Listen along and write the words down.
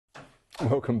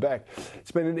Welcome back.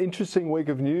 It's been an interesting week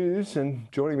of news,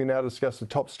 and joining me now to discuss the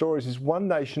top stories is One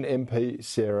Nation MP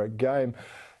Sarah Game.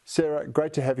 Sarah,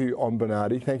 great to have you on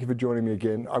Bernardi. Thank you for joining me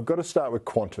again. I've got to start with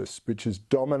Qantas, which has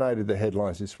dominated the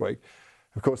headlines this week.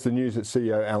 Of course, the news that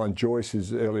CEO Alan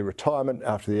Joyce's early retirement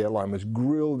after the airline was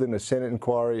grilled in a Senate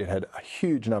inquiry. It had a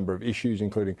huge number of issues,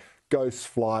 including ghost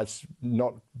flights,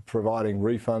 not providing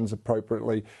refunds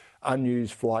appropriately,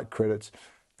 unused flight credits.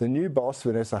 The new boss,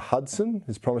 Vanessa Hudson,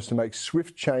 has promised to make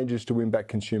swift changes to win back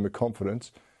consumer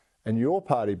confidence. And your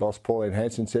party boss, Paul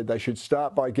Withall, said they should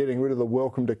start by getting rid of the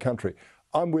welcome to country.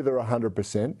 I'm with her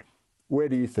 100%. Where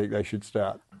do you think they should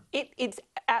start? It's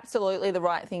absolutely the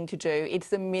right thing to do. It's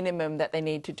the minimum that they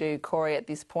need to do, Cory, at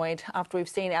this point. After we've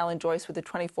seen Alan Joyce with a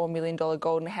 $24 million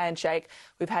golden handshake,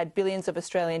 we've had billions of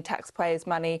Australian taxpayers'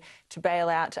 money to bail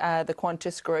out the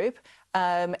Qantas group,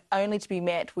 only to be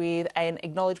met with an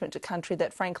acknowledgement to country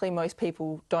that, frankly, most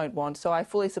people don't want. So I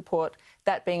fully support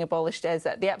that being abolished as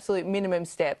the absolute minimum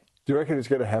step. Do you reckon it's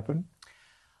going to happen?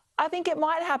 I think it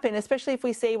might happen, especially if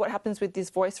we see what happens with this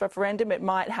voice referendum. It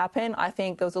might happen. I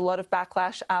think there was a lot of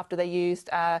backlash after they used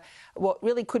what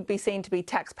really could be seen to be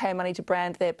taxpayer money to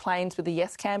brand their planes with the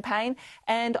Yes campaign.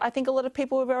 And I think a lot of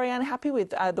people were very unhappy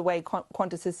with the way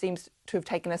Qantas seems to have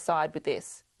taken a side with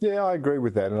this. Yeah, I agree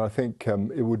with that. And I think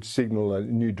it would signal a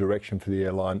new direction for the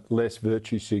airline, less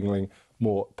virtue signalling,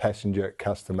 more passenger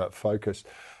customer focus.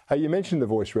 You mentioned the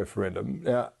voice referendum.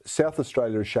 Now, South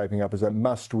Australia is shaping up as a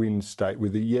must-win state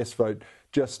with the yes vote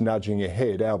just nudging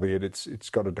ahead, albeit it's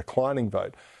got a declining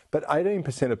vote. But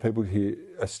 18% of people here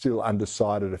are still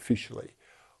undecided officially.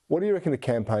 What do you reckon the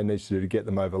campaign needs to do to get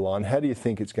them over the line? How do you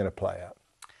think it's going to play out?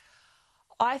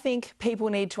 I think people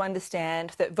need to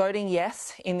understand that voting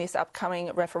yes in this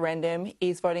upcoming referendum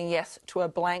is voting yes to a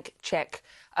blank cheque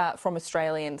from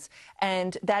Australians.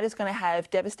 And that is going to have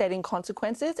devastating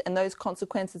consequences, and those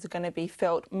consequences are going to be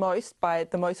felt most by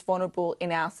the most vulnerable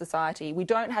in our society. We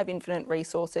don't have infinite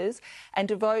resources, and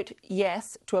to vote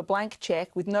yes to a blank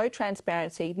cheque with no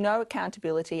transparency, no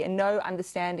accountability and no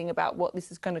understanding about what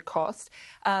this is going to cost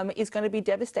is going to be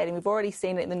devastating. We've already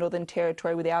seen it in the Northern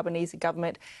Territory where the Albanese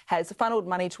government has funneled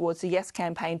money towards the Yes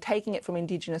campaign, taking it from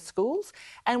Indigenous schools.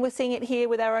 And we're seeing it here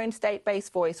with our own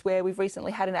state-based voice, where we've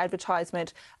recently had an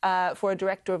advertisement for a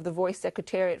director of the Voice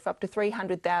Secretariat for up to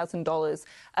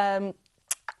 $300,000.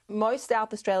 Most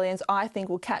South Australians, I think,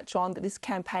 will catch on that this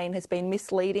campaign has been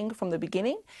misleading from the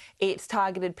beginning. It's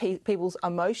targeted people's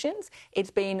emotions.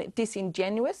 It's been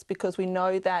disingenuous because we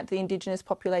know that the Indigenous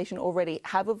population already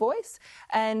have a voice.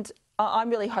 And I'm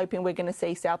really hoping we're going to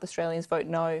see South Australians vote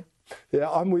no. Yeah,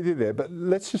 I'm with you there. But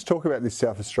let's just talk about this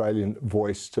South Australian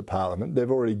voice to Parliament.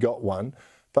 They've already got one.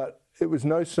 But it was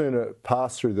no sooner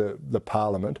passed through the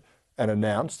Parliament and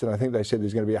announced, and I think they said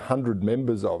there's going to be 100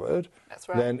 members of it, that's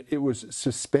right, than it was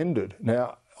suspended.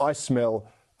 Now, I smell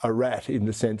a rat in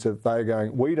the sense of they're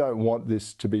going, we don't want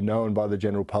this to be known by the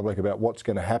general public about what's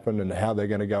going to happen and how they're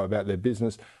going to go about their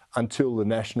business until the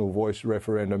national voice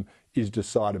referendum is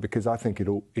decided, because I think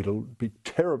it'll be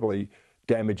terribly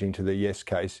damaging to the yes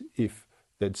case if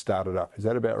they'd started up. Is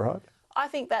that about right? I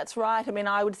think that's right. I mean,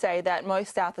 I would say that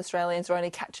most South Australians are only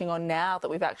catching on now that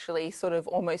we've actually sort of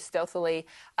almost stealthily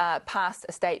passed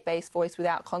a state-based voice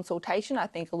without consultation. I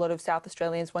think a lot of South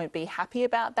Australians won't be happy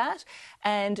about that.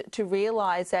 And to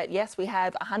realise that, yes, we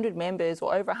have 100 members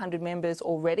or over 100 members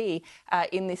already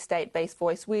in this state-based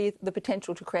voice, with the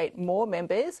potential to create more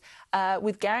members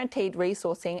with guaranteed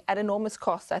resourcing at enormous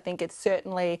costs. I think it's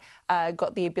certainly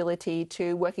got the ability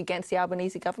to work against the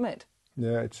Albanese government.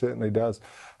 Yeah, it certainly does.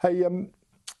 Hey,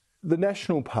 the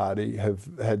National Party have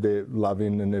had their love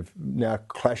in and they're now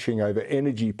clashing over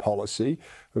energy policy.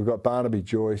 We've got Barnaby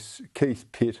Joyce, Keith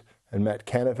Pitt and Matt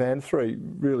Canavan, three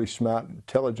really smart,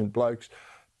 intelligent blokes,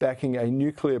 backing a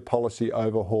nuclear policy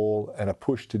overhaul and a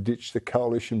push to ditch the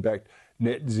coalition-backed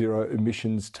net zero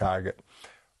emissions target.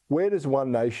 Where does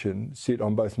One Nation sit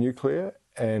on both nuclear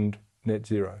and net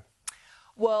zero?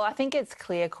 Well, I think it's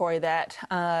clear, Cory, that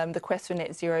the quest for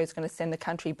net zero is going to send the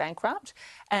country bankrupt.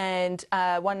 And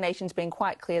One Nation's been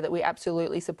quite clear that we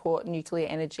absolutely support nuclear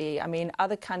energy. I mean,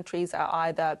 other countries are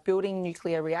either building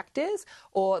nuclear reactors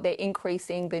or they're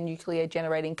increasing the nuclear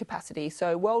generating capacity.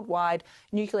 So worldwide,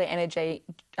 nuclear energy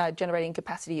generating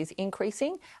capacity is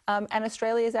increasing. And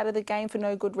Australia is out of the game for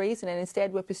no good reason. And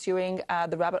instead, we're pursuing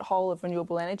the rabbit hole of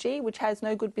renewable energy, which has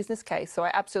no good business case. So I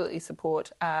absolutely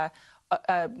support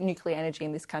nuclear energy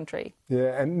in this country.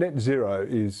 Yeah, and net zero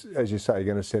is, as you say,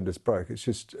 going to send us broke. It's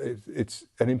just, it's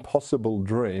an impossible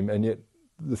dream, and yet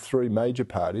the three major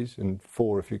parties, and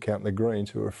four if you count the Greens,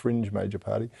 who are a fringe major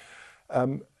party,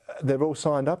 they've all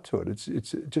signed up to it.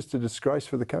 It's just a disgrace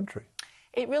for the country.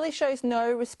 It really shows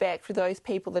no respect for those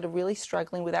people that are really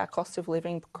struggling with our cost of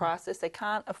living crisis. They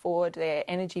can't afford their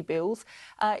energy bills.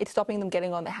 It's stopping them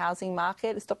getting on the housing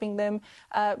market. It's stopping them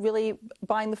really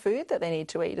buying the food that they need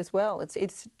to eat as well.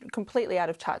 It's completely out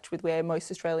of touch with where most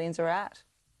Australians are at.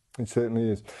 It certainly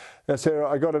is. Now, Sarah,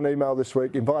 I got an email this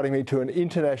week inviting me to an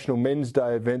International Men's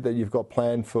Day event that you've got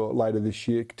planned for later this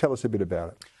year. Tell us a bit about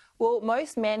it. Well,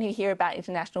 most men who hear about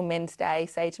International Men's Day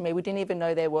say to me, we didn't even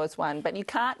know there was one. But you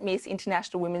can't miss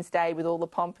International Women's Day with all the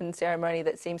pomp and ceremony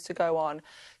that seems to go on.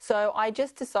 So I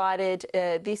just decided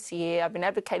this year, I've been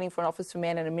advocating for an office for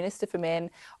men and a minister for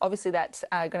men. Obviously, that's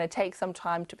going to take some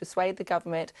time to persuade the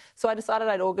government. So I decided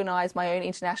I'd organise my own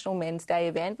International Men's Day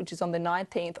event, which is on the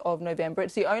 19th of November.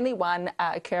 It's the only one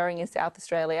occurring in South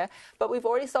Australia. But we've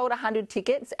already sold 100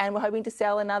 tickets and we're hoping to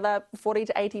sell another 40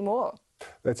 to 80 more.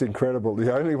 That's incredible.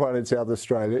 The only one in South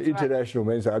Australia, that's International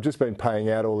Men's Day. I've just been paying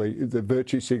out all the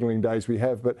virtue signalling days we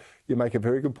have, but you make a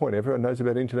very good point. Everyone knows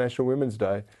about International Women's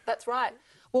Day. That's right.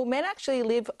 Well, men actually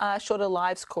live shorter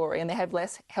lives, Cory, and they have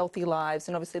less healthy lives.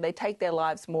 And obviously they take their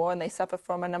lives more and they suffer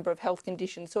from a number of health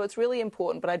conditions. So it's really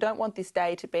important. But I don't want this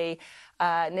day to be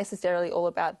necessarily all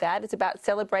about that. It's about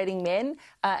celebrating men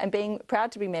and being proud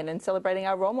to be men and celebrating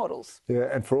our role models. Yeah,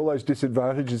 and for all those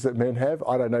disadvantages that men have,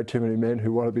 I don't know too many men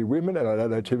who want to be women and I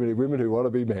don't know too many women who want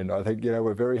to be men. I think,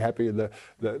 we're very happy in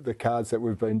the cards that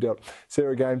we've been dealt.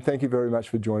 Sarah, again, thank you very much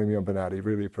for joining me on Bernardi.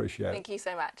 Really appreciate it. Thank you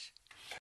so much.